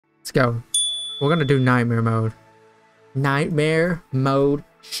Let's go. We're gonna do nightmare mode. Nightmare mode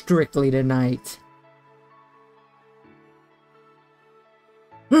strictly tonight.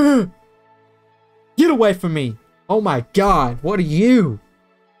 Get away from me. Oh my god, what are you?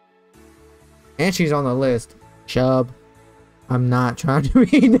 And she's on the list. Chubb. I'm not trying to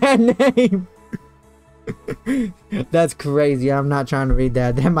read that name. That's crazy. I'm not trying to read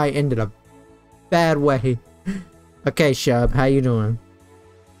that. That might end in a bad way. Okay, Chubb, how you doing?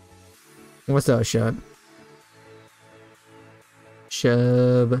 What's up, Chubb?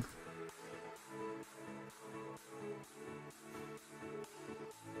 Chubb.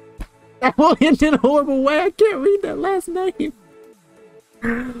 That will end in a horrible way. I can't read that last name.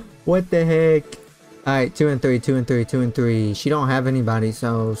 What the heck? Alright, 2 and 3, 2 and 3, 2 and 3. She don't have anybody,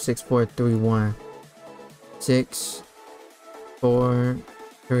 so 6, 4, 3, 1. 6, 4,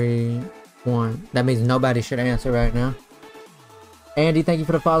 3, 1. That means nobody should answer right now. Andy, thank you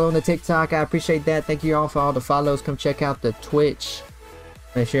for the follow on the TikTok. I appreciate that. Thank you all for all the follows. Come check out the Twitch.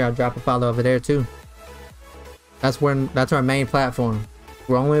 Make sure y'all drop a follow over there too. That's our main platform.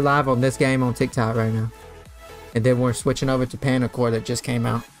 We're only live on this game on TikTok right now. And then we're switching over to Panacore that just came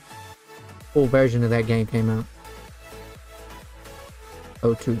out. Full version of that game came out.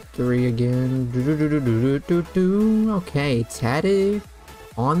 023 again. Okay, tatted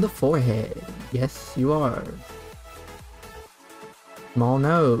on the forehead. Yes, you are. Small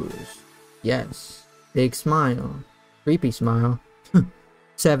nose. Yes. Big smile. Creepy smile.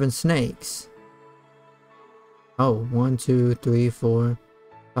 7 snakes. Oh, 1, 2, 3, 4,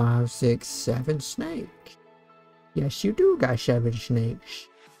 5, 6, 7 snakes. Yes, you do got 7 snakes.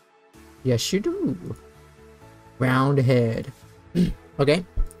 Yes, you do. Round head. Okay.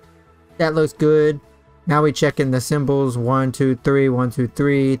 That looks good. Now we check in the symbols. 1, 2, 3, 1, 2,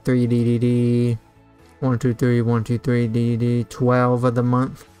 3, 3 DDD. 1, 2, 3, 1, 2, 3 DDD. 12 of the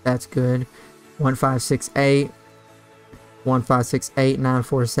month. That's good. 1, 5, 6, 8. 1, 5, 6, 8. 9,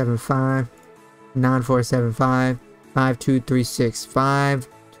 4, 7, 5. 9, 4, 7, 5. 5, 2, 3, 6. 5,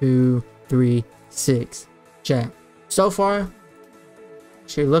 2, 3, 6. Check. So far,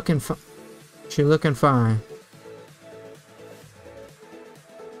 she looking fine.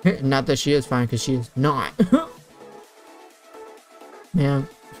 Not that she is fine, because she is not. Man,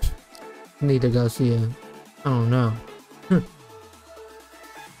 I need to go see her. I don't know. I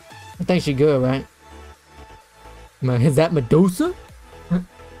think she good, right? Is that Medusa?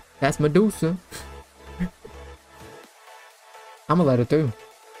 That's Medusa. I'm gonna let her through.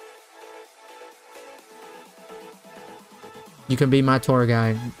 You can be my tour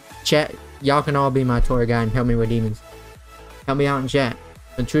guide. Chat, y'all can all be my tour guide and help me with demons. Help me out in chat.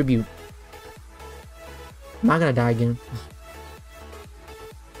 Contribute. I'm not gonna die again.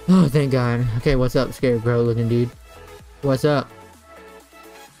 Oh, thank God. Okay, what's up, scarecrow looking dude? What's up?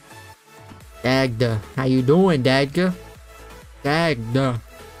 Dagda. How you doing, Dagda? Dagda.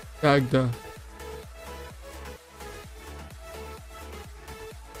 Dagda.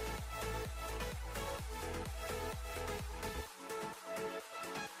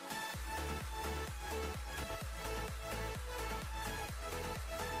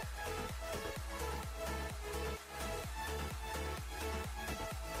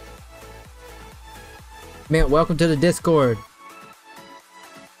 Man, welcome to the Discord.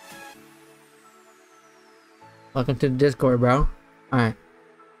 Welcome to the Discord, bro. Alright.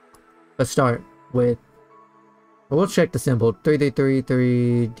 Let's start with... We'll check the symbol.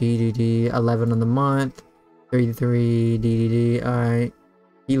 3333 DDD. 11 on the month. 33 DDD. Alright.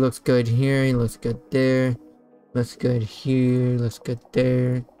 He looks good here. He looks good there. Looks good here. Looks good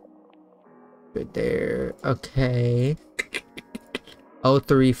there. Good there. Okay.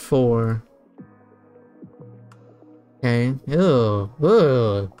 034. Okay. Ew.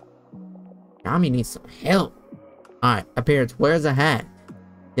 Ugh. Tommy needs some help. Alright. Appearance. Wears a hat.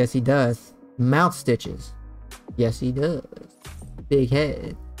 Yes, he does. Mouth stitches. Yes, he does. Big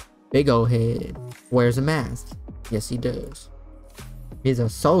head. Big old head. Wears a mask. Yes, he does. He's a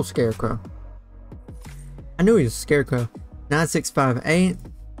soul scarecrow. I knew he was a scarecrow. 9658.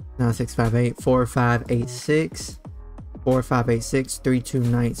 9658. 4586. 4586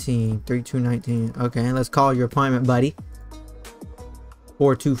 3219 3219. Okay, let's call your appointment, buddy.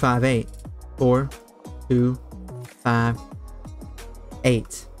 4258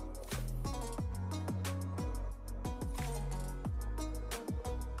 4258.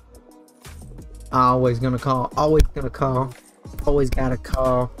 Always gonna call. Always gonna call. Always gotta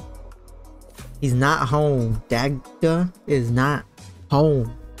call. He's not home. Dagda is not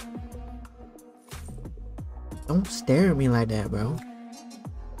home. Don't stare at me like that, bro.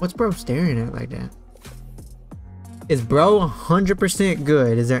 What's bro staring at like that? Is bro 100%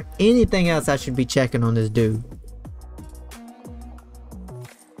 good? Is there anything else I should be checking on this dude?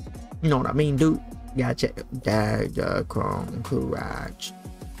 You know what I mean, dude? Gotta check. Dagger Chrome Courage.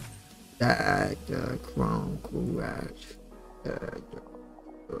 Dagger Chrome Courage.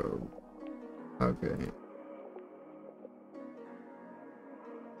 Okay.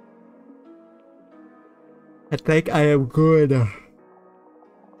 I think I am good.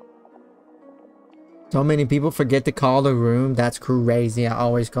 So many people forget to call the room. That's crazy. I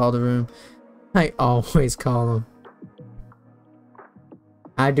always call the room. I always call them.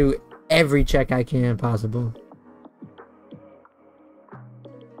 I do every check I can possible.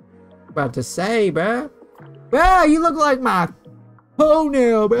 About to say, bruh. Bruh, you look like my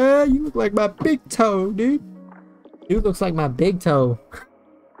toenail, bruh. You look like my big toe, dude. Dude looks like my big toe.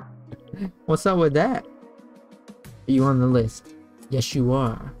 What's up with that? Are you on the list? Yes, you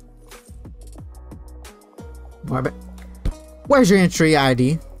are. Barbie. Where's your entry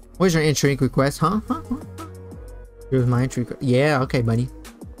ID? Where's your entry request? Huh? Here's my entry. Yeah, okay, buddy.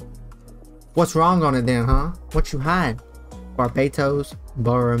 What's wrong on it then, huh? What you hide? Barbados,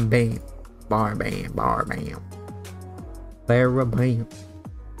 bar and bam. Bar bam, bar bam. Barabam.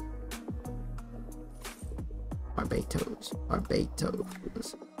 Barbados,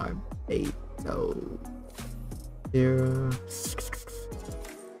 Barbados, Barbados.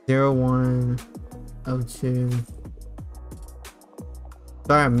 00102.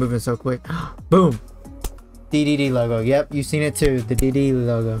 Sorry, I'm moving so quick. Boom. DDD logo. Yep, you've seen it too. The DD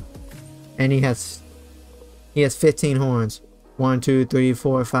logo. And he has 15 horns. 1, 2, 3,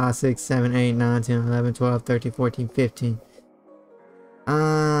 4, 5, 6, 7, 8, 9, 10, 11, 12, 13, 14, 15.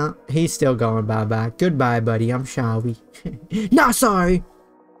 He's still going bye-bye. Goodbye, buddy. I'm sorry. Not sorry.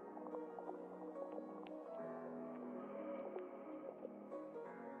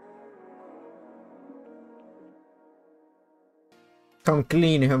 Come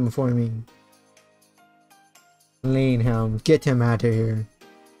clean him for me. Clean him. Get him out of here.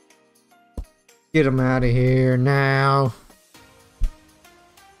 Get him out of here now.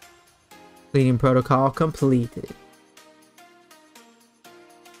 Cleaning protocol completed.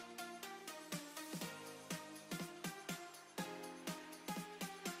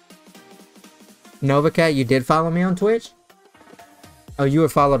 Novacat, you did follow me on Twitch? Oh, you were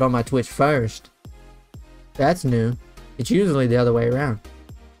followed on my Twitch first. That's new. It's usually the other way around.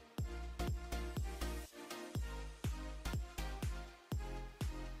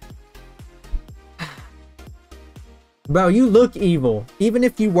 Bro, you look evil. Even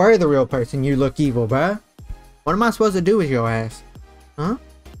if you were the real person, you look evil, bro. What am I supposed to do with your ass? Huh?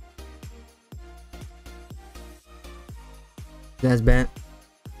 Zezbet.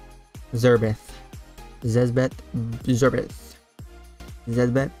 Zerbeth. Zezbet. Zerbeth.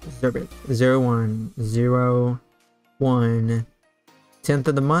 Zezbet. Zerbeth. 0101. 10th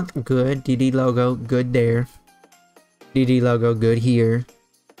of the month. Good. DD logo. Good there. DD logo. Good here.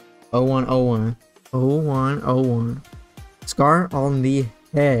 0101. 0101. Scar on the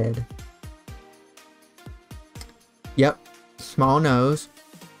head. Yep. Small nose.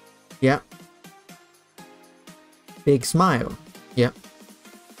 Yep. Big smile. Yep.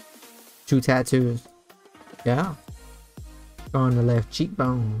 2 tattoos. Yeah. On the left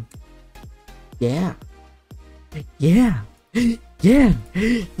cheekbone. Yeah. Yeah. Yeah.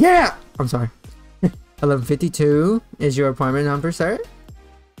 Yeah. I'm sorry. 1152 is your appointment number, sir.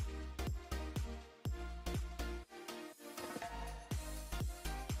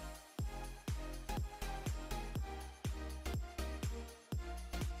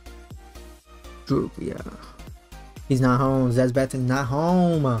 Yeah. He's not home. Zezbeth is not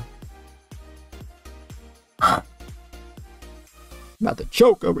home. About to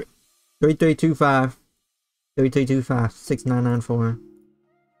choke over it. 3325 3325 6994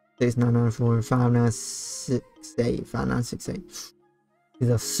 6994 5968 5968. He's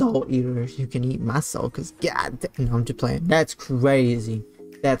a soul eater. You can eat my soul, cause god damn. No, I'm just playing. That's crazy.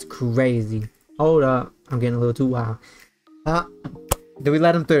 That's crazy. Hold up. I'm getting a little too wild. Do we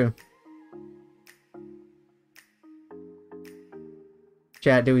let him through?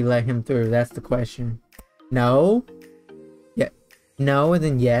 Chat, do we let him through? That's the question. No? Yeah. No, and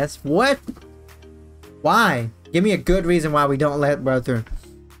then yes. What? Why? Give me a good reason why we don't let bro through.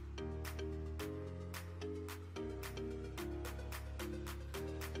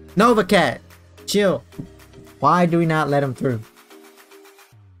 Novacat, chill. Why do we not let him through?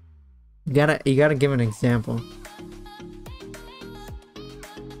 You gotta give an example.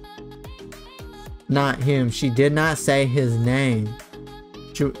 Not him. She did not say his name.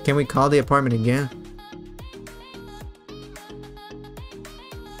 Can we call the apartment again?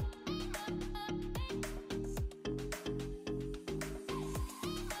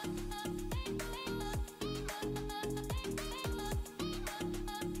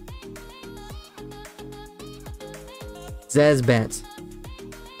 Zezbet.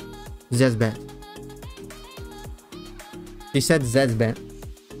 Zezbet. She said Zezbet.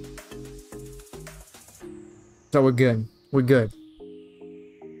 So we're good. We're good.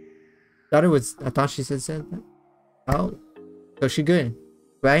 I thought she said Zezbet. Oh. So she good.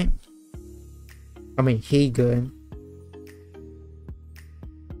 Right? I mean, he good.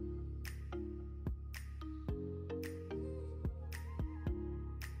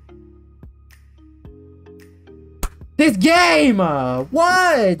 This game!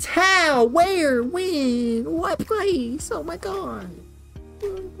 What? How? Where? When? What place? Oh my god.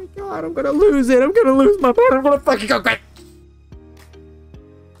 Oh my god, I'm gonna lose it. I'm gonna lose my phone. I'm gonna fucking go crazy.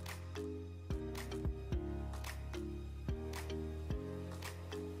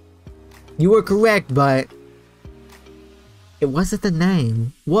 You were correct, but it wasn't the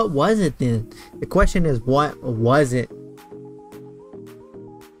name. What was it then? The question is, what was it?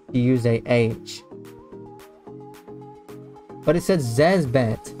 You used a H. But it said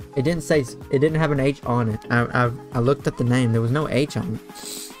Zezbet. It didn't say, it didn't have an H on it. I looked at the name. There was no H on it.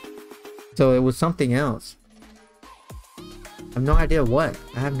 So it was something else. I have no idea what.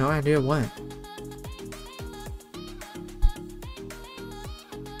 I have no idea what.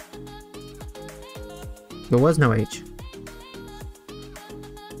 There was no H.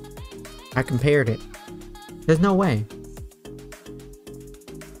 I compared it. There's no way.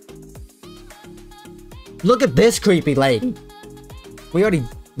 Look at this creepy lady. We already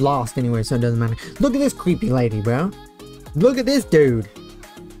lost anyway, so it doesn't matter. Look at this creepy lady, bro. Look at this dude.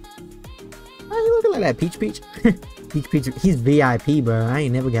 Why are you looking like that, Peach Peach? Peach Peach. He's VIP, bro. I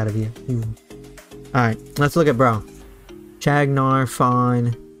ain't never got a VIP. Alright, let's look at bro. Chagnar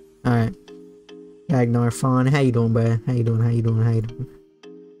Fawn. Alright. Chagnar Fawn. How you doing, bro? How you doing? How you doing? How you doing?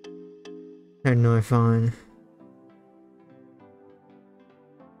 Chagnar Fawn.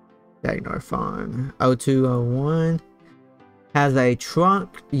 Chagnar Fawn. 0201. Has a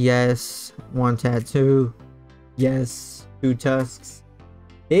trunk. Yes. One tattoo. Yes. Two tusks.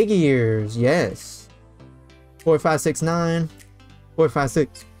 Big ears. Yes. 4569.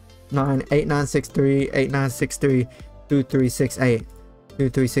 4569. 8963. 8963. 2368.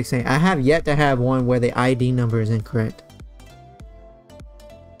 2368. I have yet to have one where the ID number is incorrect.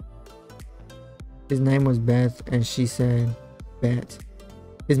 His name was Beth and she said Bet.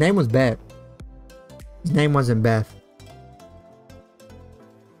 His name was Beth. His name wasn't Beth.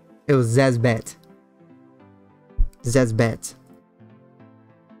 It was Zezbet. Zezbet.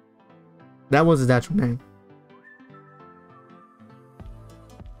 That was his actual name.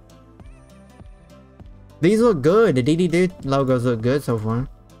 These look good. The DDD logos look good so far.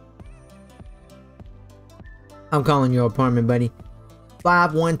 I'm calling your apartment, buddy.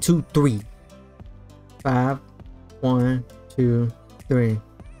 5123. 5123.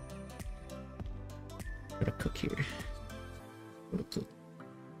 Gotta cook here. Gotta cook.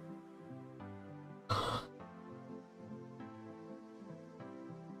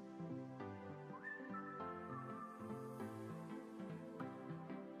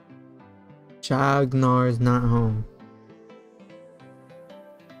 Chagnar is not home.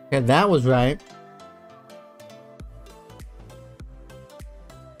 Yeah, that was right.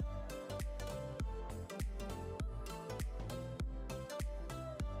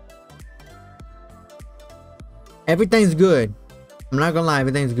 Everything's good. I'm not gonna lie,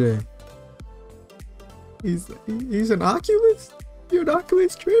 everything's good. He's an Oculus? You're an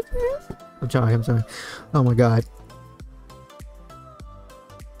Oculus trip, man? I'm sorry. Oh my god.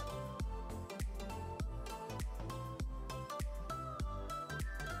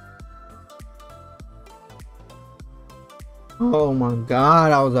 Oh my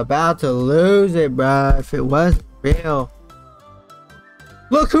god, I was about to lose it, bro. If it wasn't real.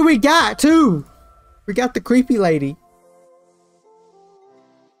 Look who we got, too! We got the creepy lady.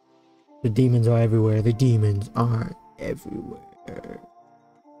 The demons are everywhere. The demons are everywhere.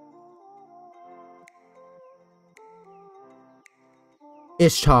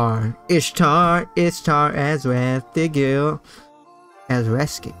 Ishtar. Ishtar. Ishtar as Rathgil. As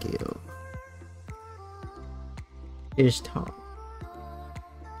Reskigil. Ishtar.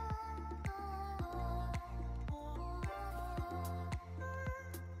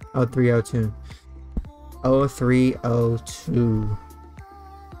 Oh, 302. 0302.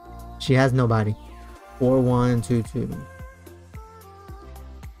 She has nobody. 4122.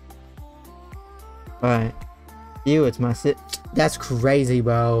 Alright. You, it's my sit. That's crazy,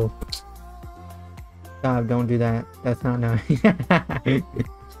 bro. Stop, don't do that. That's not nice.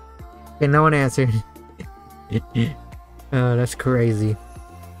 Okay, no one answered. Oh, that's crazy.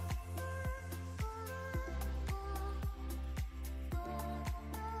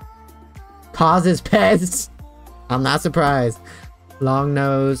 Causes pests. I'm not surprised. Long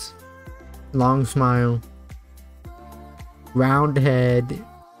nose, long smile, round head,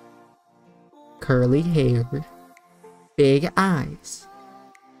 curly hair, big eyes.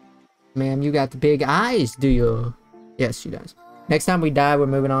 Ma'am, you got the big eyes, do you? Yes, she does. Next time we die, we're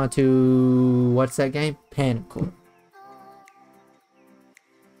moving on to... what's that game? Panicle.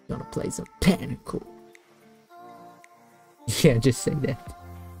 Gonna play some Panicle. Yeah, just say that.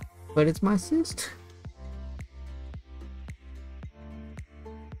 But it's my sister.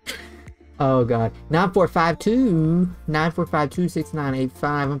 Oh god. 9452-6985.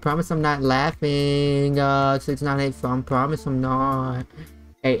 I promise I'm not laughing. 6985. I promise I'm not.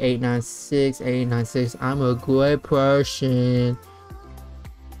 8896. I'm a good person.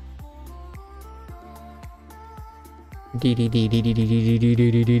 D's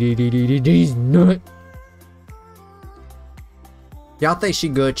nut. Y'all think she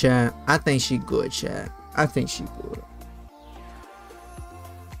good, chat? I think she good, chat. I think she good.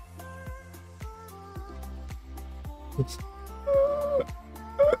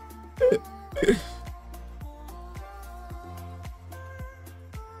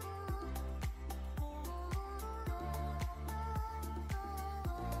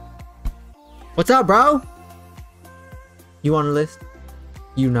 What's up, bro? You on the list?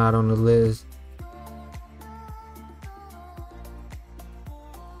 You not on the list.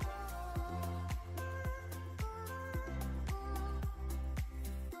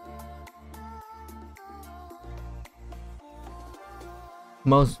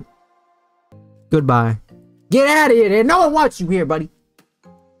 Most. Goodbye. Get out of here. No one wants you here, buddy.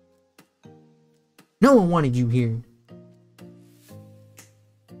 No one wanted you here.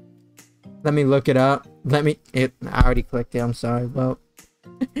 Let me look it up. I already clicked it. I'm sorry. Well,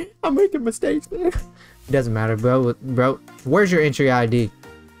 I'm making mistakes, man. It doesn't matter, bro. Bro, where's your entry ID?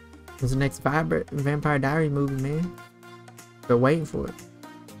 What's the next Vampire Diary movie, man? They're waiting for it.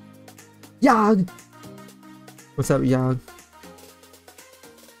 Yog! What's up, Yog?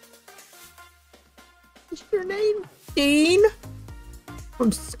 What's your name? Dean?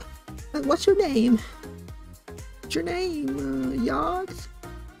 What's your name? What's your name, Yog?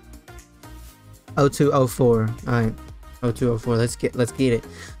 0204. Alright. 0204. Let's get it.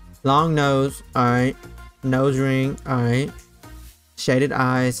 Long nose. Alright. Nose ring. Alright. Shaded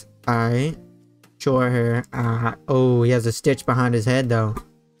eyes. Alright. Short hair. Oh, he has a stitch behind his head though.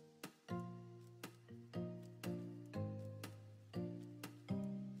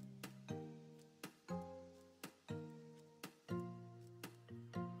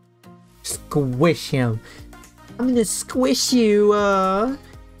 Squish him. I'm gonna squish you,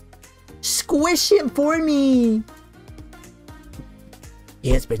 squish him for me. He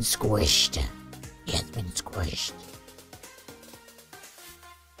has been squished. He has been squished.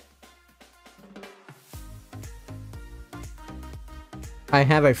 I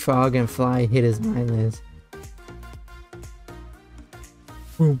have a frog and fly hit his eyelids.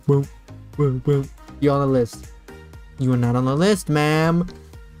 You on the list. You are not on the list, ma'am.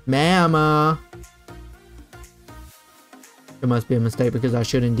 Mama. It must be a mistake because I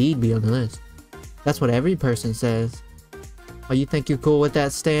should indeed be on the list. That's what every person says. Oh, you think you're cool with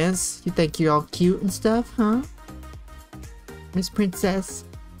that stance? You think you're all cute and stuff, huh? Miss Princess.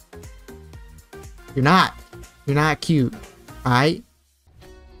 You're not. You're not cute. Alright?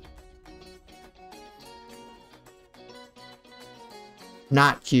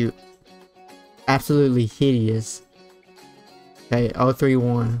 Not cute. Absolutely hideous. Okay,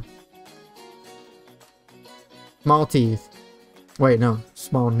 031. Small teeth. Wait, no.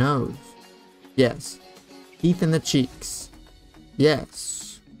 Small nose. Yes. Teeth in the cheeks.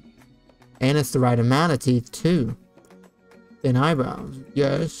 Yes. And it's the right amount of teeth, too. Thin eyebrows.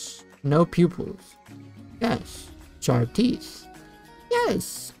 Yes. No pupils. Yes. Sharp teeth.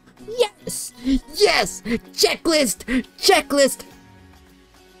 Yes. Yes. Yes. Checklist. Checklist.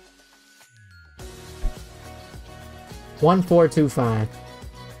 1425.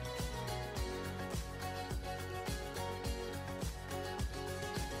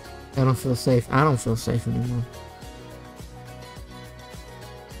 I don't feel safe. I don't feel safe anymore.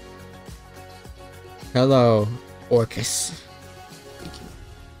 Hello, Orcus.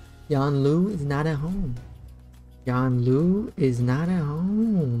 Yan Lu is not at home. Yan Lu is not at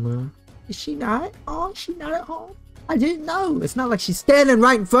home. Is she not? Oh, she's not at home. I didn't know. It's not like she's standing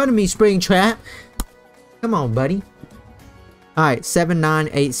right in front of me, Springtrap. Come on, buddy. Alright,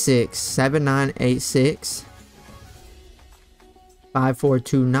 7986. 7986.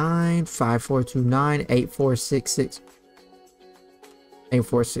 5429. 5429. 8466.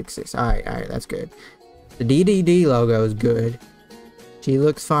 8466. Alright, that's good. The DDD logo is good. She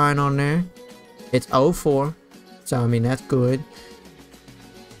looks fine on there. It's 04. So I mean, that's good.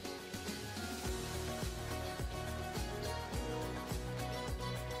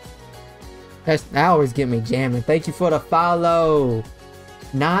 That always get me jamming. Thank you for the follow.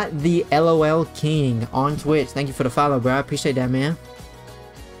 Not the LOL King on Twitch. Thank you for the follow, bro. I appreciate that, man.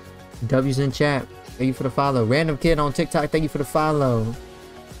 W's in chat. Thank you for the follow. Random Kid on TikTok. Thank you for the follow.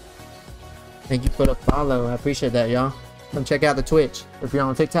 Thank you for the follow. I appreciate that, y'all. Come check out the Twitch. If you're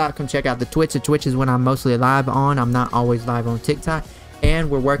on TikTok, come check out the Twitch. The Twitch is when I'm mostly live on. I'm not always live on TikTok. And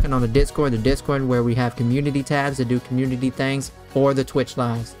we're working on the Discord. The Discord where we have community tabs that do community things for the Twitch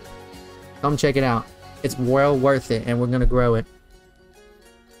lives. Come check it out. It's well worth it, and we're gonna grow it.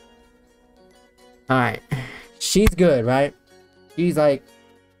 Alright. She's good, right? She's like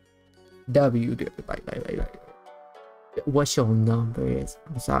W good. Like. What's your number is?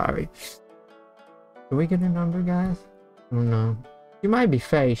 I'm sorry. Can we get a number, guys? I don't know. She might be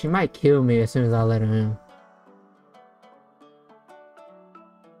fake. She might kill me as soon as I let her in.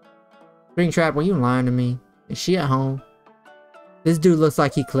 Springtrap, were you lying to me? Is she at home? This dude looks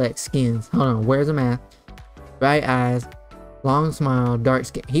like he collects skins. Hold on, where's the math? Bright eyes, long smile, dark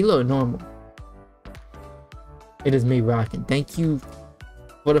skin. He look normal. It is me, Rockin'. Thank you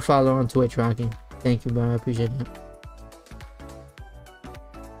for the follow on Twitch, Rockin'. Thank you, bro. I appreciate it.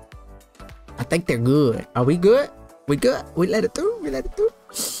 I think they're good. Are we good? We good? We let it through? We let it through?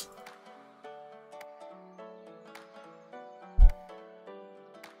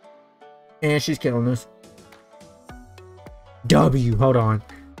 And she's killing us. W, hold on.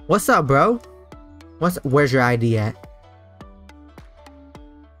 What's up, bro? Where's your ID at?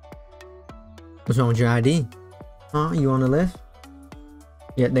 What's wrong with your ID? Huh? You on the list?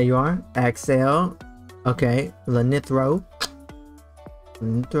 Yeah, there you are. Axel. Okay. Lanithro.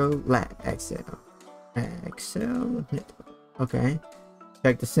 Axel. Axel. Okay.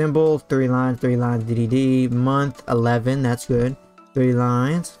 Check the symbols. 3 lines. 3 lines. DDD. Month 11. That's good. 3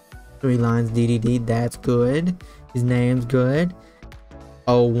 lines. 3 lines. DDD. That's good. His name's good.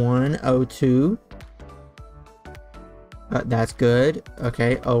 01, 02. That's good.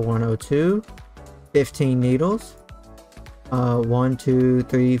 Okay. 01, 02. 15 needles. 1, 2,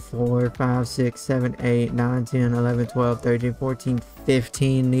 3, 4, 5, 6, 7, 8, 9, 10, 11, 12, 13, 14,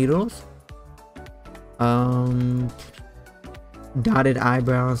 15 needles. Dotted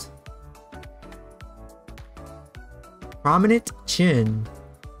eyebrows. Prominent chin.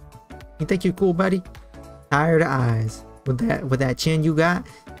 You think you're cool, buddy? Tired eyes. With that chin you got,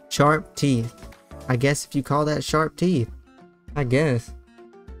 sharp teeth. I guess if you call that sharp teeth. I guess.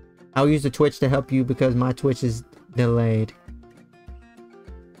 I'll use the Twitch to help you because my Twitch is delayed.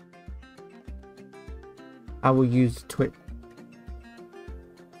 I will use Twitch.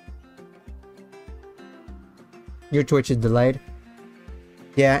 Your Twitch is delayed?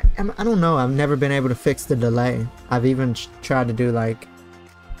 Yeah, I don't know. I've never been able to fix the delay. I've even tried to do like,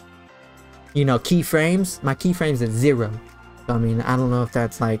 you know, keyframes. My keyframes is 0. So I mean, I don't know if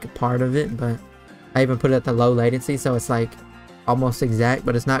that's like part of it, but I even put it at the low latency, so it's like almost exact,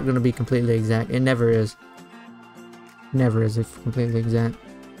 but it's not going to be completely exact. It never is. Never is completely exact.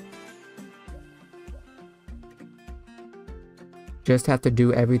 Just have to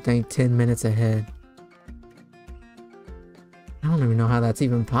do everything 10 minutes ahead. I don't even know how that's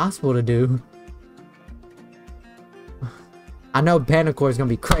even possible to do. I know Panicore is gonna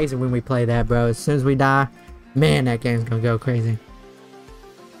be crazy when we play that, bro. As soon as we die, man, that game's gonna go crazy.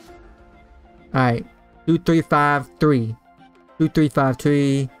 Alright. 2, 3, 5, 3. 2, 3, 5,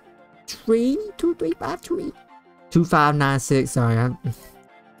 3. 2, 3, 5, 3. 2, 5, 9, 6. Sorry.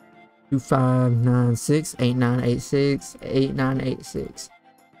 2, 5, 9, 6. 8, 9, 8, 6. 8, 9, 8, 6.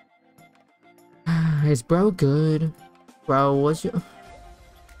 Is bro good? Bro, what's your...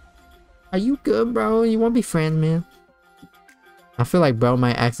 Are you good, bro? You wanna be friends, man? I feel like bro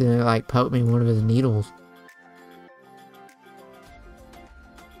might accidentally like poke me with one of his needles.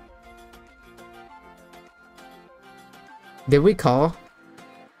 Did we call?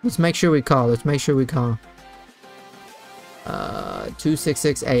 Let's make sure we call. Let's make sure we call.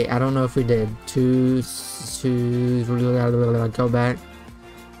 2668. I don't know if we did. Go back.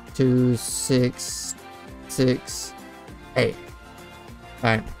 2668.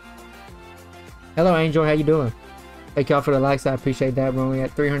 Alright. Hello Angel, how you doing? Thank y'all for the likes. I appreciate that. We're only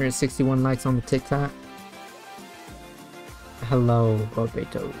at 361 likes on the TikTok. Hello,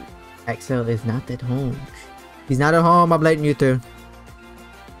 Gorbeto. Axel is not at home. He's not at home. I'm letting you through.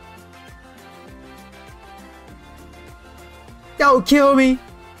 Don't kill me.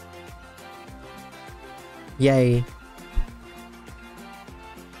 Yay.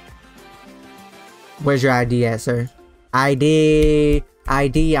 Where's your ID at, sir? ID.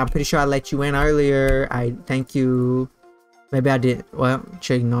 ID. I'm pretty sure I let you in earlier. I thank you. Maybe I did. Well,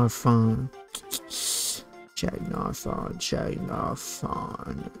 checking our phone. Checking our phone. Checking our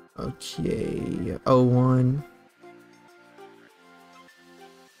phone. Okay. 01.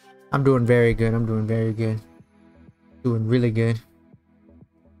 I'm doing very good. I'm doing very good. Doing really good.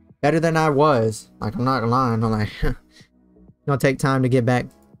 Better than I was. Like, I'm not lying. I'm like, it's gonna take time to get back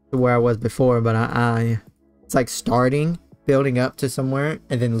to where I was before, but it's like starting, building up to somewhere,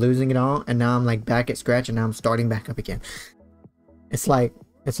 and then losing it all, and now I'm like back at scratch, and now I'm starting back up again. It's like,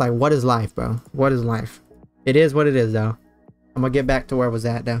 what is life, bro? What is life? It is what it is, though. I'm gonna get back to where I was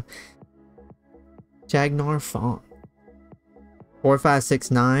at, though. Chagnar font.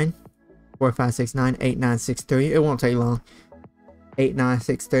 4569. 4569 8963. It won't take long.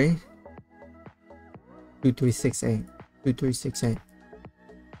 8963. 2368. 2368.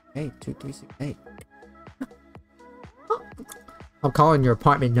 Hey, 2368. I'm calling your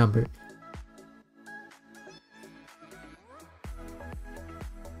apartment number.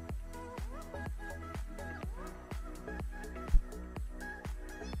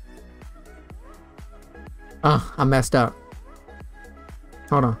 I messed up.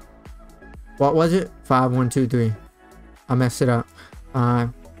 Hold on. What was it? 5123. I messed it up.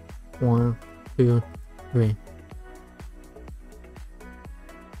 5, 1, 2, 3.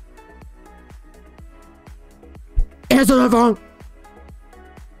 Answer the phone.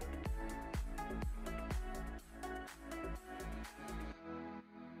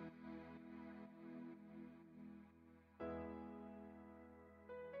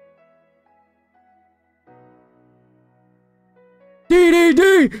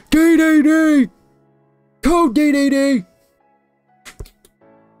 DDD! DDD! Code DDD!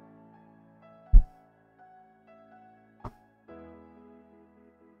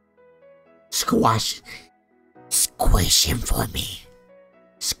 Squash. Squish him for me.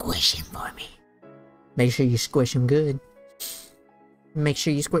 Squish him for me. Make sure you squish him good. Make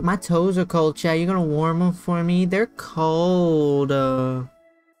sure you squish. My toes are cold, chat. You gonna warm them for me? They're cold.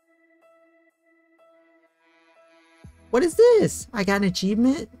 What is this? I got an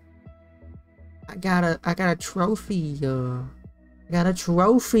achievement. I got a trophy. I got a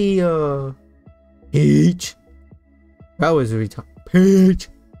trophy. Peach. That was retarded. Peach.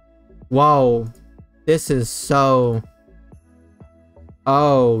 Whoa. This is so.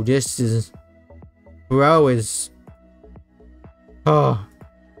 Oh, this is. Bro is. Oh.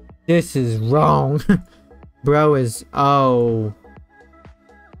 This is wrong. Bro is. Oh.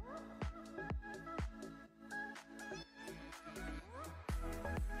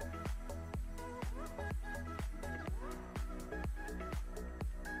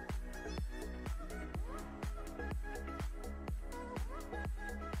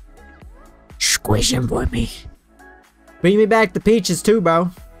 Squish him for me. Bring me back the peaches too,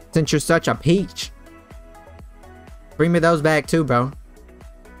 bro. Since you're such a peach. Bring me those back too, bro.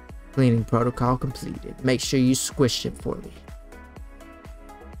 Cleaning protocol completed. Make sure you squish it for me.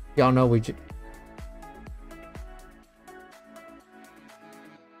 Y'all know we just...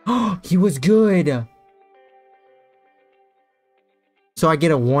 Oh, he was good. So I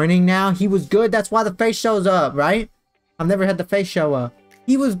get a warning now? He was good? That's why the face shows up, right? I've never had the face show up.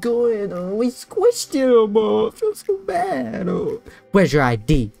 He was good. We squished him. I feel so bad. Where's your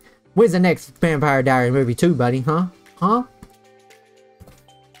ID? Where's the next Vampire Diary movie too, buddy? Huh? Huh?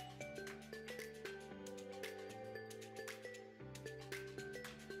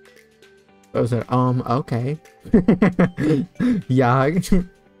 I said, okay. Yeah.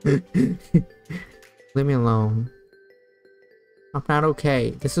 Leave me alone. I'm not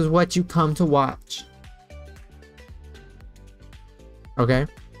okay. This is what you come to watch. Okay.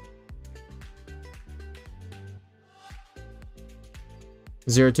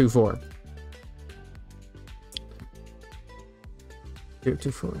 024.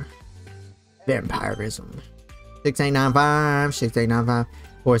 024. Vampirism. 6895 6895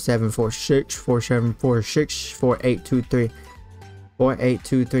 4746 4746 4823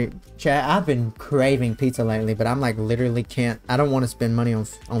 4823. Chat, I've been craving pizza lately, but I'm like literally can't. I don't want to spend money on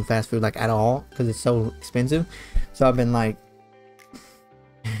fast food like at all because it's so expensive. So I've been like,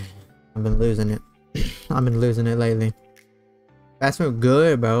 I've been losing it. I've been losing it lately. Fast food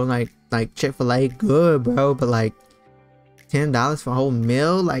good, bro. Like Chick-fil-A good, bro. But like $10 for a whole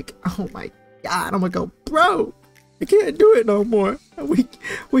meal, like, oh my god, I'm gonna go, bro. I can't do it no more.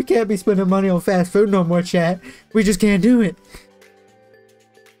 We can't be spending money on fast food no more, chat. We just can't do it.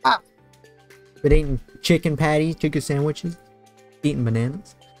 But eating chicken patties, chicken sandwiches, eating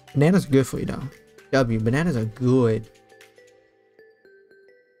bananas. Bananas are good for you though. Bananas are good.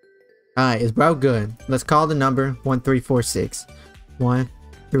 Alright, is bro good? Let's call the number 1346. 1,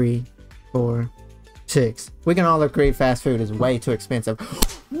 3, 4, 6. We can all agree fast food is way too expensive.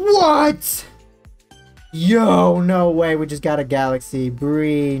 What? Yo, no way. We just got a Galaxy.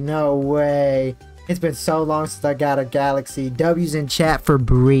 Bree, no way. It's been so long since I got a Galaxy. W's in chat for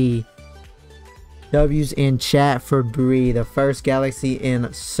Bree. W's in chat for Bree. The first Galaxy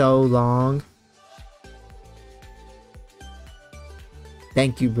in so long.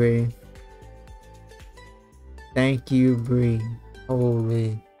 Thank you, Bree. Thank you, Bree.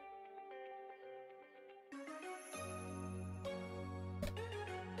 Holy.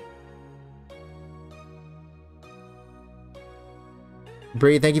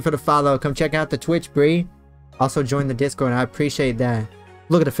 Bree, thank you for the follow. Come check out the Twitch, Bree. Also join the Discord. I appreciate that.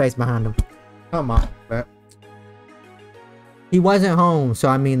 Look at the face behind him. Come on, bro. He wasn't home, so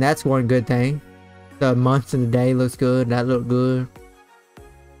I mean that's one good thing. The month and the day looks good. That looked good.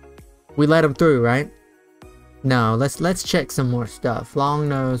 We let him through, right? No, let's check some more stuff. Long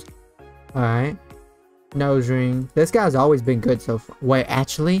nose. Alright. Nose ring. This guy's always been good so far. Wait,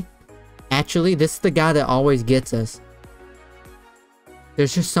 actually, this is the guy that always gets us.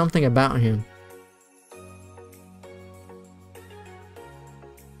 There's just something about him.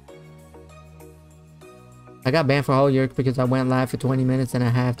 I got banned for a whole year because I went live for 20 minutes and I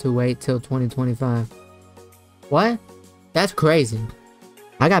have to wait till 2025. What? That's crazy.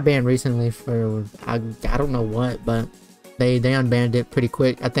 I got banned recently for I don't know what, but they unbanned it pretty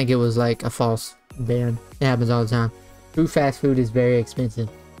quick. I think it was like a false ban. It happens all the time. True fast food is very expensive.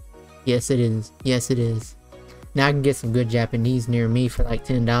 Yes it is. Yes it is. Now I can get some good Japanese near me for like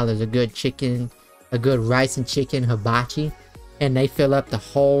 $10. A good chicken, a good rice and chicken hibachi, and they fill up the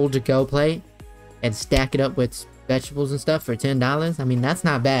whole to-go plate and stack it up with vegetables and stuff for $10. I mean, that's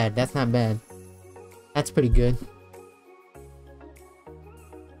not bad. That's not bad. That's pretty good.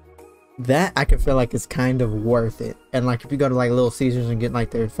 That I can feel like is kind of worth it. And like if you go to like Little Caesars and get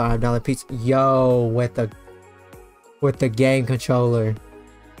like their $5 pizza, yo, with the game controller.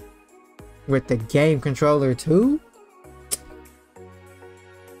 With the game controller too?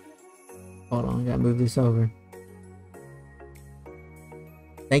 Hold on, I gotta move this over.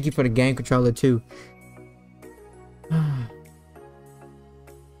 Thank you for the game controller too. I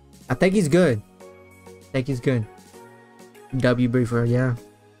think he's good. I think he's good. W briefer, yeah.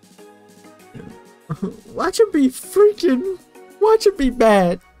 Watch him be freaking. Watch him be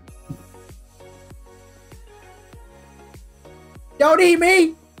bad. Don't eat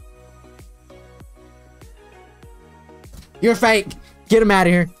me! You're fake. Get him out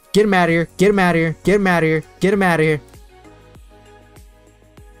of here. Get him out of here. Get him out of here. Get him out of here. Get him out of here.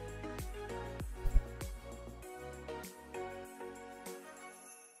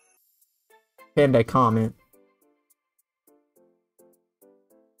 And a comment.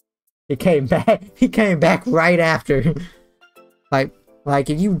 He came back. He came back right after. Like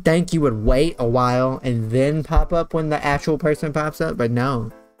if you think you would wait a while and then pop up when the actual person pops up, but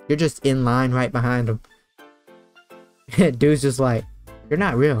no. You're just in line right behind him. Dude's just like, you're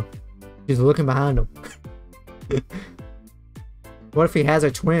not real. Just looking behind him. What if he has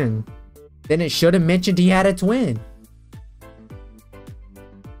a twin? Then it should have mentioned he had a twin.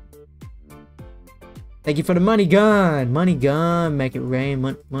 Thank you for the money gun. Money gun. Make it rain.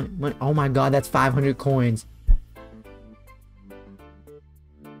 Money, money, money. Oh my god, that's 500 coins.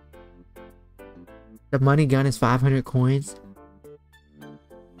 The money gun is 500 coins.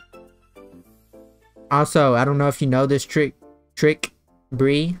 Also, I don't know if you know this trick,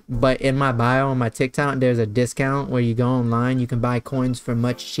 Bree, but in my bio on my TikTok, there's a discount where you go online, you can buy coins for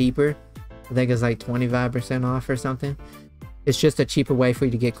much cheaper. I think it's like 25% off or something. It's just a cheaper way for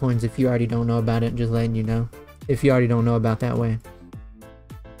you to get coins if you already don't know about it. Just letting you know. If you already don't know about that way.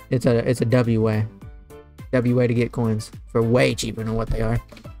 It's a W way. W way to get coins for way cheaper than what they are.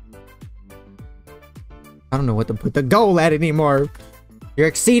 I don't know what to put the goal at anymore. You're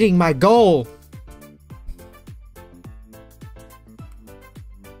exceeding my goal.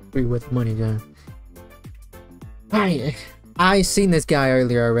 Free with money gun. I seen this guy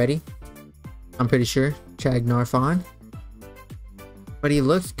earlier already. I'm pretty sure. Chagnar Fawn. But he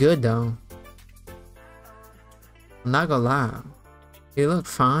looks good though. I'm not gonna lie. He looked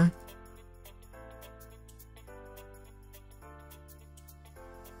fine.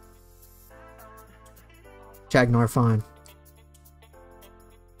 Chagnar Fawn.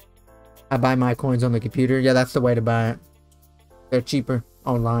 I buy my coins on the computer. Yeah, that's the way to buy it. They're cheaper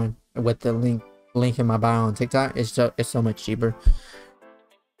online with the link in my bio on TikTok. It's so much cheaper.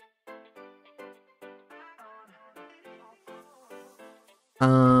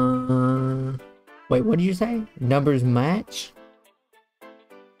 Wait, what did you say? Numbers match?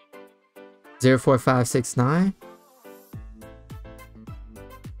 04569.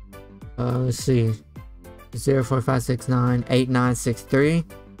 Let's see. 0, 4, 5, 6, 9, 8, 9, 6, 3.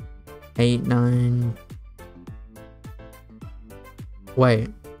 8, 9. Wait.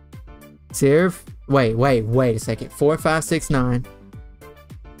 0. Wait a second. 4, 5, 6, 9.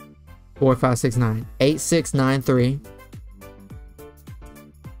 4, 5, 6, 9. 8, 6, 9, 3.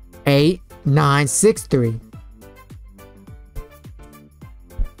 8, 9, 6, 3.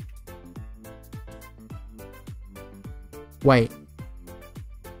 Wait.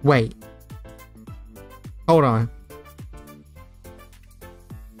 Hold on.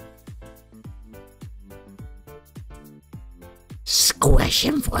 Squish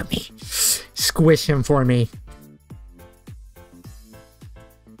him for me. Squish him for me.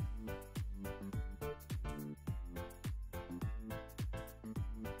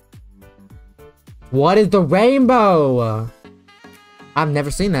 What is the rainbow? I've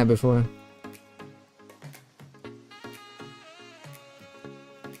never seen that before.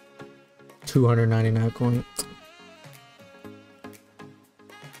 $299 coin.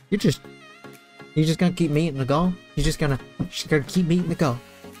 You just gonna keep meeting the goal? You're just gonna keep meeting the goal.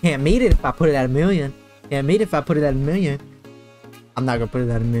 Can't meet it if I put it at 1,000,000. Can't meet it if I put it at 1,000,000. I'm not gonna put it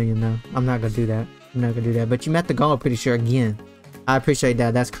at 1,000,000 though. I'm not gonna do that. I'm not gonna do that. But you met the goal, I'm pretty sure, again. I appreciate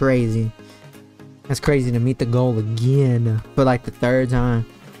that. That's crazy. That's crazy to meet the goal again for like the 3rd time.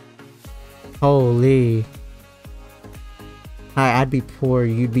 Holy. I'd be poor,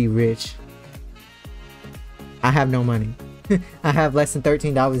 you'd be rich. I have no money. I have less than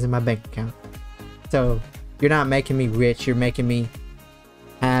 $13 in my bank account. So you're not making me rich, you're making me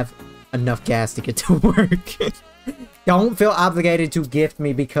have enough gas to get to work. Don't feel obligated to gift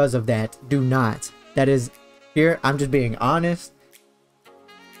me because of that. Do not. That is here, I'm just being honest.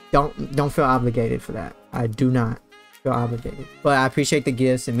 Don't feel obligated for that. I do not feel obligated. But I appreciate the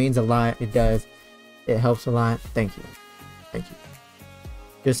gifts. It means a lot. It does. It helps a lot. Thank you. Thank you.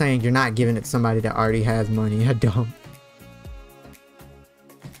 Just saying you're not giving it to somebody that already has money. I don't.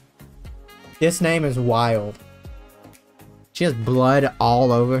 This name is wild. She has blood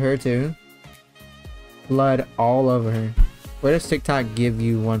all over her too. Blood all over her. Where does TikTok give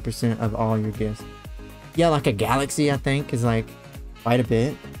you 1% of all your gifts? Yeah, like a galaxy I think is like quite a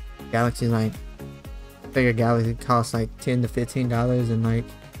bit. Galaxy, like, I figure Galaxy costs like $10 to $15 and like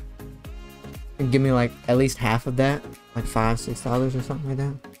give me like at least half of that, like $5, $6 or something like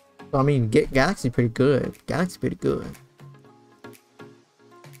that. So I mean, get Galaxy pretty good. Galaxy pretty good.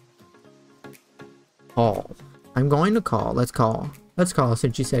 Call. I'm going to call. Let's call. Let's call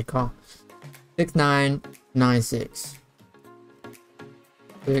since you said call. 6996.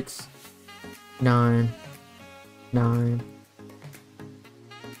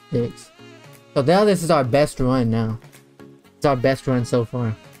 6996. So now this is our best run now. It's our best run so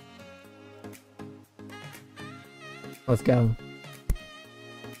far. Let's go.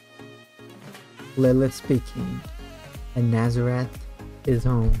 Lilith speaking. And Nazareth is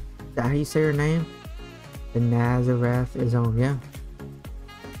home. Is that how you say her name? The Nazareth is home, yeah.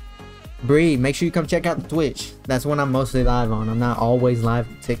 Bree, make sure you come check out the Twitch. That's when I'm mostly live on. I'm not always live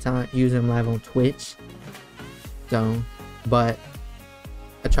on TikTok. Usually I'm live on Twitch. So, but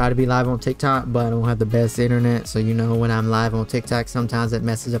I try to be live on TikTok, but I don't have the best internet. So, you know, when I'm live on TikTok, sometimes it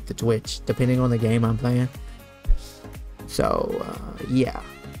messes up the Twitch, depending on the game I'm playing. So, yeah.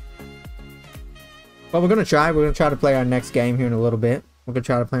 But we're going to try. We're going to try to play our next game here in a little bit. We're going to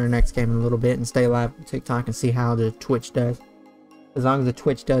try to play our next game in a little bit and stay live on TikTok and see how the Twitch does. As long as the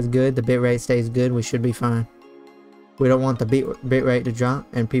Twitch does good, the bitrate stays good, we should be fine. We don't want the bitrate to drop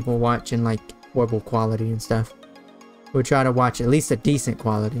and people watching like horrible quality and stuff. We'll try to watch at least a decent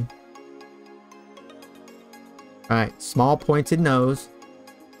quality. Alright, small pointed nose.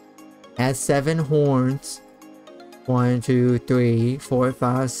 Has 7 horns. 1, 2, 3, 4,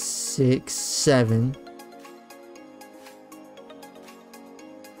 5, 6, 7.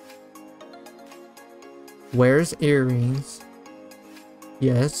 Wears earrings.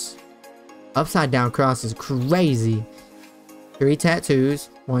 Yes. Upside down cross is crazy. 3 tattoos.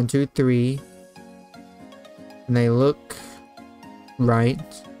 1, 2, 3. And they look right.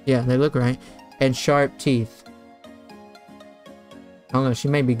 Yeah, they look right. And sharp teeth. I don't know. She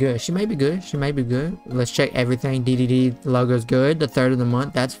may be good. She may be good. She may be good. Let's check everything. DDD logo's good. The 3rd of the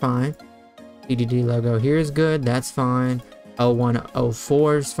month. That's fine. DDD logo here is good. That's fine.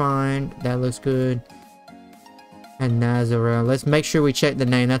 0104 is fine. That looks good. And Nazareth. Let's make sure we check the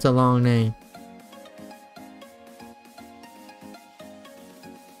name. That's a long name.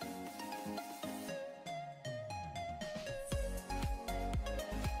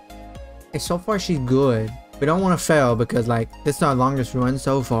 Hey, so far she's good. We don't want to fail because like this is our longest run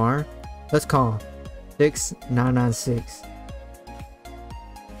so far. Let's call 6996.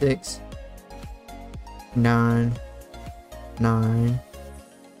 9 9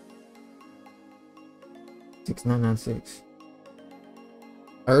 6996.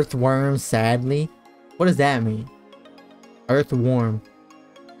 Earthworm, sadly. What does that mean? Earthworm.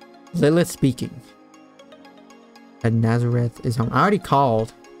 Lilith speaking. And Nazareth is home. I already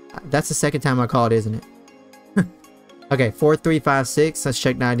called. That's the second time I called, isn't it? Okay, 4356. Let's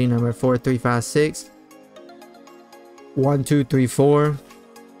check the ID number. 4356. 1234.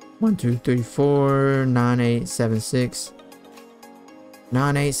 1234. 9876.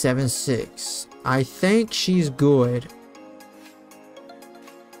 9876. I think she's good.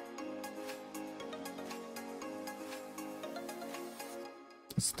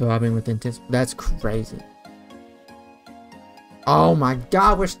 It's throbbing with intent. That's crazy. Oh my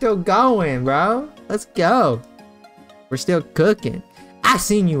god, we're still going, bro. Let's go. We're still cooking. I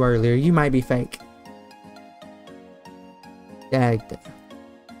seen you earlier. You might be fake. Dag the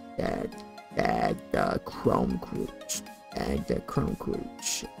Chrome Crouch. Dag the Chrome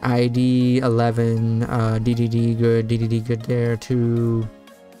Crouch. ID 11. DDD good. DDD good there too.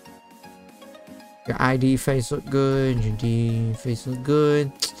 Your ID face look good. Your D face look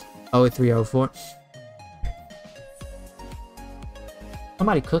good. 0304.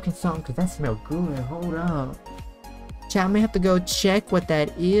 Somebody cooking something because that smells good. Hold up. Chat, I may have to go check what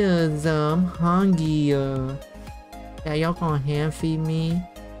that is. I'm hungry. Yeah, y'all gonna hand feed me?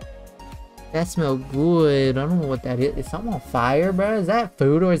 That smells good. I don't know what that is. Is something on fire, bro? Is that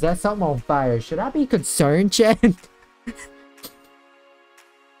food or is that something on fire? Should I be concerned, chat?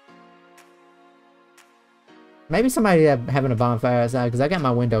 Maybe somebody having a bonfire outside because I got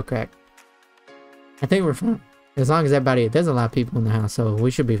my window cracked. I think we're fine. As long as everybody... There's a lot of people in the house, so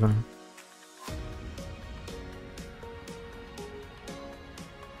we should be fine.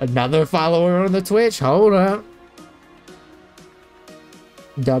 Another follower on the Twitch? Hold up.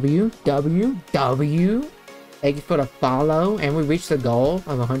 W. Thank you for the follow. And we reached the goal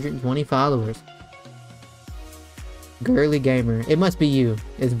of 120 followers. Girly Gamer. It must be you.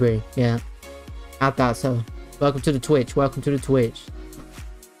 It's Brie. Yeah. I thought so. Welcome to the Twitch. Welcome to the Twitch.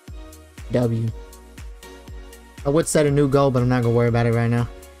 W. I would set a new goal, but I'm not going to worry about it right now.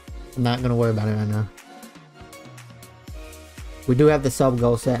 I'm not going to worry about it right now. We do have the sub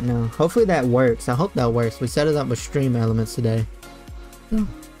goal set now. Hopefully that works. I hope that works. We set it up with stream elements today. So,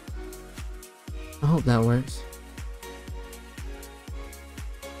 I hope that works.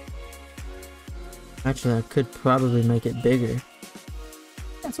 Actually, I could probably make it bigger.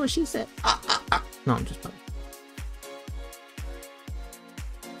 That's what she said. No, I'm just playing.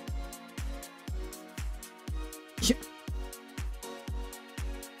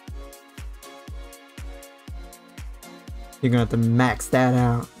 You're gonna have to max that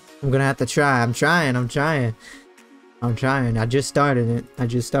out. I'm gonna have to try. I'm trying. I just started it.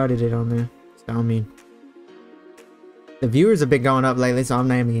 On there. So, I mean, the viewers have been going up lately, so I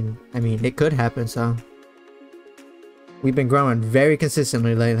mean, it could happen, so. We've been growing very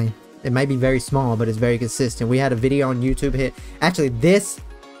consistently lately. It might be very small, but it's very consistent. We had a video on YouTube hit. Actually, this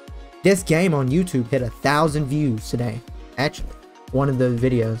game on YouTube hit 1,000 views today. Actually, one of the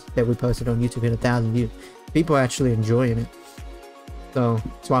videos that we posted on YouTube hit 1,000 views. People are actually enjoying it. So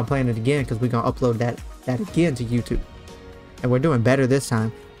that's why I'm playing it again, because we're gonna upload that again to YouTube. And we're doing better this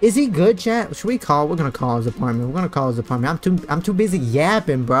time. Is he good, chat? Should we call? We're gonna call his apartment. We're gonna call his apartment. I'm too busy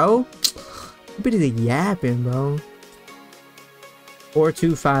yapping, bro. Too busy yapping, bro.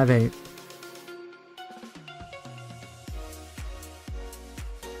 4258.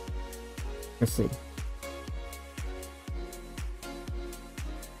 Let's see.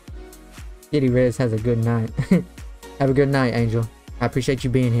 Kitty Riz has a good night. Have a good night, Angel. I appreciate you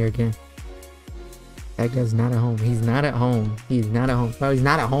being here again. That guy's not at home. He's not at home. He's not at home. Well, he's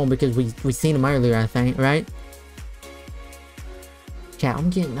not at home because we seen him earlier, I think, right? Chat, I'm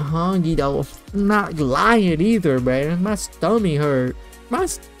getting hungry though. I'm not lying either, man. My stomach hurt. My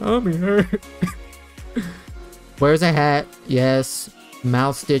stomach hurt. Where's a hat? Yes.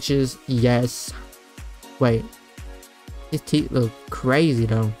 Mouth stitches? Yes. Wait. His teeth look crazy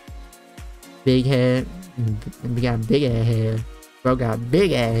though. Big head. We got a big ass head. Bro got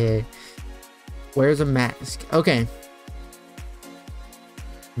big ass head. Where's a mask? Okay.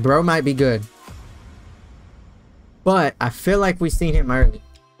 Bro might be good. But I feel like we seen him earlier.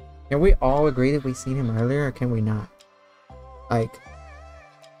 Can we all agree that we seen him earlier, or can we not? Like,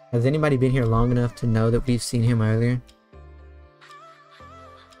 has anybody been here long enough to know that we've seen him earlier?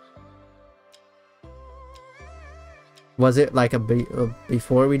 Was it like a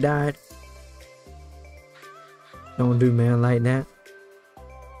before we died? Don't do man like that.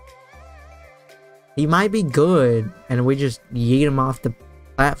 He might be good, and we just yeet him off the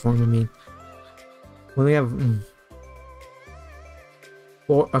platform. I mean, We only have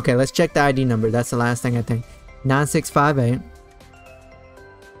four. Okay, let's check the ID number. That's the last thing I think. 9658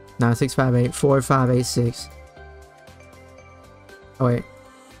 9658 4586. Oh wait.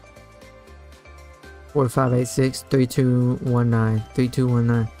 4586 3219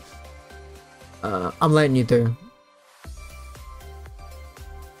 3219. I'm letting you through.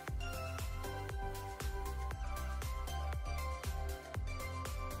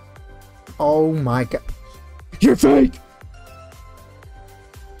 Oh my god. You're fake!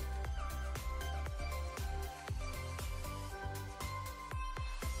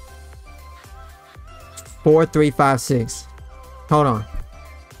 Four, 3, 5, 6. Hold on.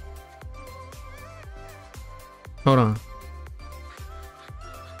 Hold on.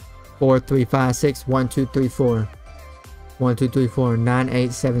 4, 3, 5, 6. 1, 2, 3, 4. 1, 2, 3, 4. 9,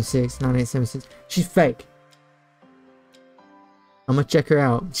 8, 7, 6. 9, 8, 7, 6. She's fake. I'm gonna check her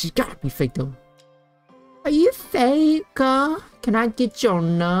out. She's gotta be fake though. Are you fake? Can I get your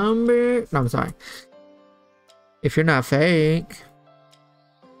number? No, I'm sorry. If you're not fake.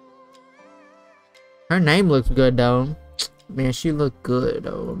 Her name looks good though. Man, she looked good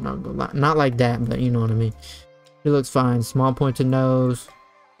though. I'm not gonna lie. Not like that, but you know what I mean. She looks fine. Small pointed nose.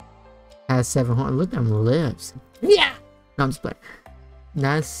 Has 7 horns. Look at them lips. Yeah. No, I'm just playing.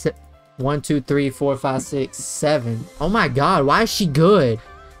 9, 1, 2, 3, 4, 5, 6, 7. Oh my god, why is she good?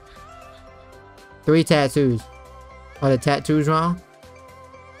 3 tattoos. Are the tattoos wrong?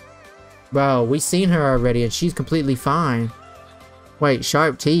 Bro, we seen her already and she's completely fine. Wait,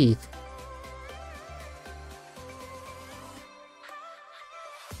 sharp teeth.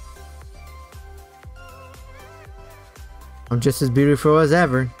 I'm just as beautiful as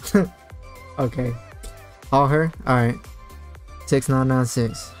ever. Okay. Call her? Alright.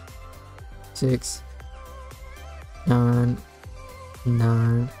 6996. 6 9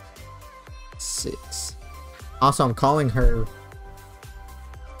 9 6. Also, I'm calling her.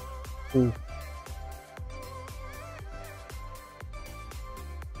 Ooh.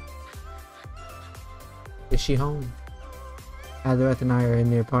 Is she home? Azareth and I are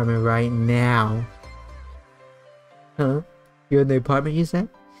in the apartment right now. Huh? You're in the apartment, you said?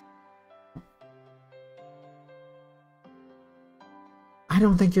 I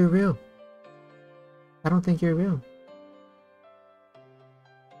don't think you're real. I don't think you're real.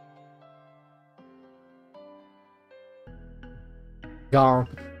 Gone.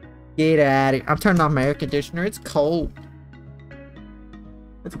 Get out of here. I'm turning off my air conditioner. It's cold.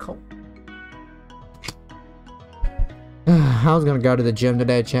 It's cold. I was gonna go to the gym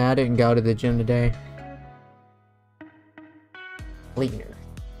today, Chad. I didn't go to the gym today. Cleaner.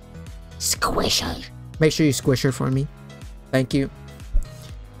 Squish her. Make sure you squish her for me. Thank you.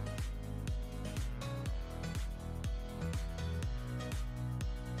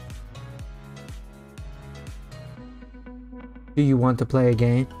 Do you want to play a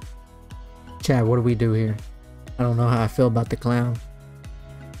game? Chad, what do we do here? I don't know how I feel about the clown.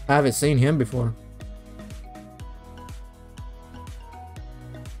 I haven't seen him before.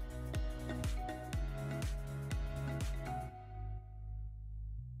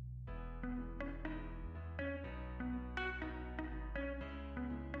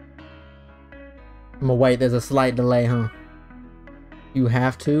 I'm gonna wait, there's a slight delay, huh? You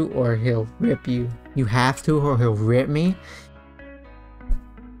have to or he'll rip you. You have to or he'll rip me?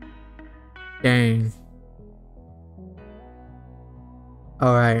 Dang.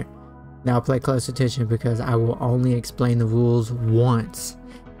 Alright. Now pay close attention because I will only explain the rules once.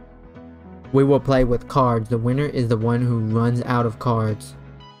 We will play with cards. The winner is the one who runs out of cards.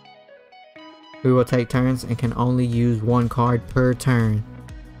 We will take turns and can only use one card per turn.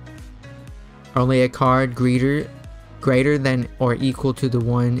 Only a card greater than or equal to the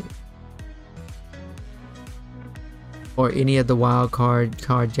one or any of the wild card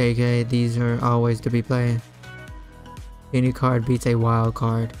JK. These are always to be played. Any card beats a wild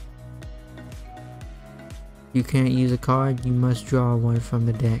card. You can't use a card, you must draw one from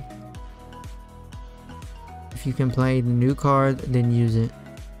the deck. If you can play the new card, then use it.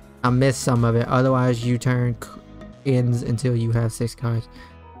 I missed some of it, otherwise your turn ends until you have 6 cards.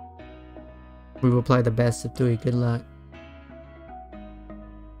 We will play the best of 3. Good luck.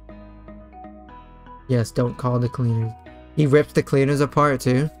 Yes, don't call the cleaners. He rips the cleaners apart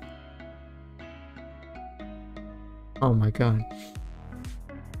too. Oh my god.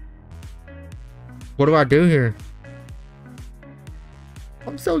 What do I do here?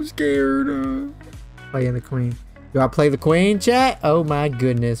 I'm so scared. Playing the queen. Do I play the queen, chat? Oh my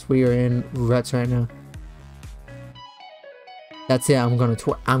goodness. We are in ruts right now. That's it. I'm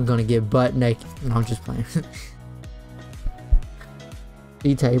gonna get butt naked. No, I'm just playing.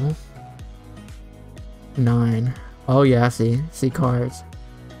 E-table. 9. Oh yeah, I see. See cards.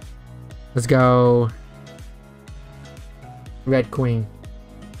 Let's go. Red queen.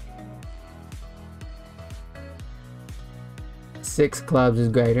 6 clubs is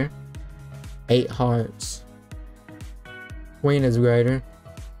greater. 8 hearts. Queen is greater.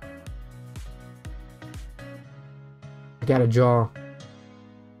 I gotta draw.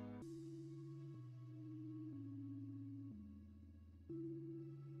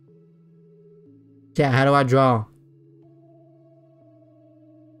 Yeah, how do I draw?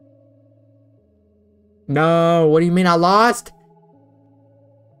 No, what do you mean I lost?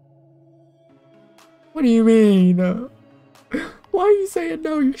 What do you mean? Why are you saying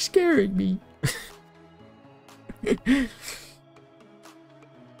no? You're scaring me.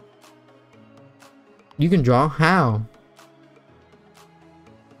 You can draw? How?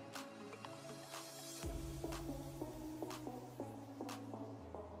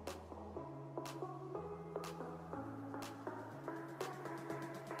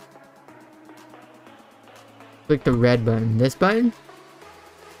 Click the red button. This button?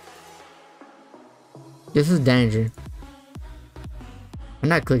 This is danger. I'm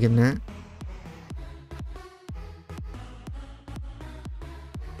not clicking that.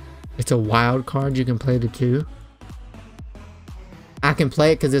 It's a wild card. You can play the 2. I can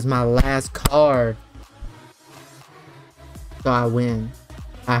play it because it's my last card. So I win.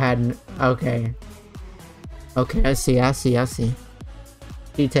 I had... Okay. Okay, I see.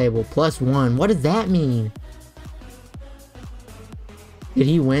 Key table. +1. What does that mean? Did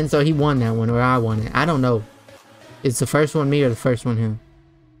he win? So he won that one, or I won it. I don't know. It's the first one me or the first one him?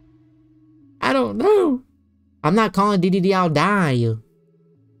 I don't know. I'm not calling DDD. I'll die.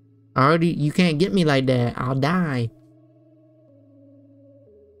 Already, you can't get me like that. I'll die.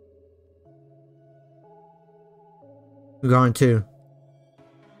 We're going 2.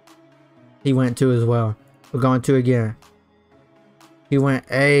 He went 2 as well. We're going 2 again. He went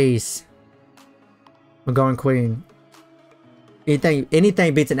ace. We're going queen.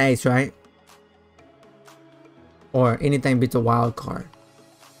 Anything beats an ace, right? Or anything beats a wild card.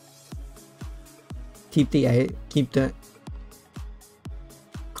 Keep the 8. Keep the...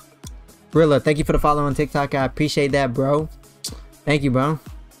 Rilla, thank you for the follow on TikTok. I appreciate that, bro. Thank you, bro.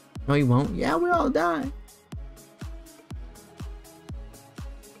 No, you won't. Yeah, we all die.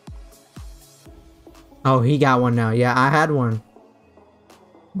 Oh, he got one now. Yeah, I had one.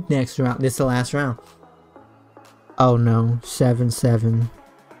 Next round. This is the last round. Oh no, 7-7.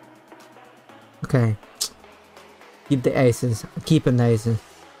 Okay. Keep the aces. I'm keeping the aces.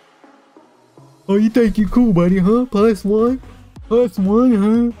 Oh, you think you cool, buddy, huh? +1?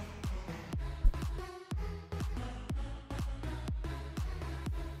 +1, huh?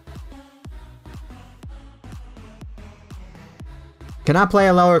 Can I play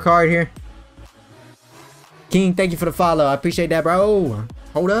a lower card here? King, thank you for the follow. I appreciate that, bro.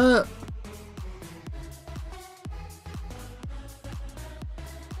 Hold up.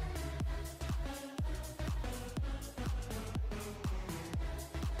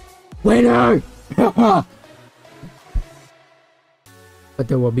 Winner! But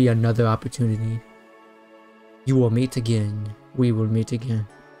there will be another opportunity. You will meet again. We will meet again.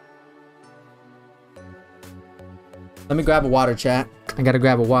 Let me grab a water, chat. I gotta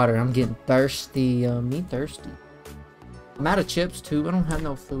grab a water. I'm getting thirsty. Me thirsty. I'm out of chips too. I don't have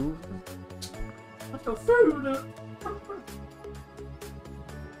no food. What's no food?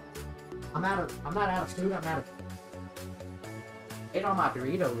 I'm not out of food. I'm out of. Ate all my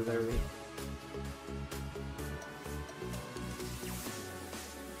Doritos already.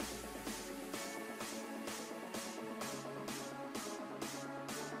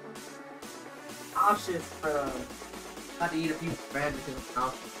 Nauseous, about to eat a piece of bread because I'm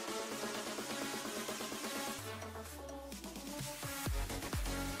nauseous.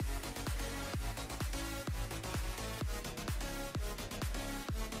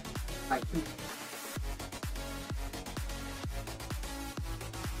 Like two.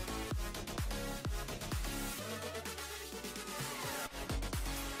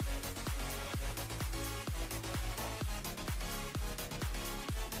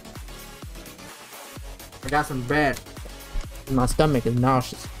 I got some bread. My stomach is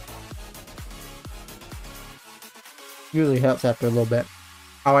nauseous. Usually helps after a little bit.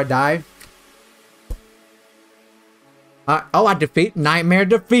 Oh, I died. Oh, I defeat Nightmare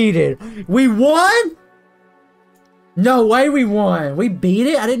defeated. We won? No way we won. We beat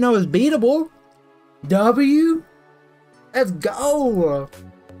it? I didn't know it was beatable. W? Let's go.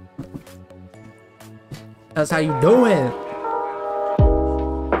 That's how you do it.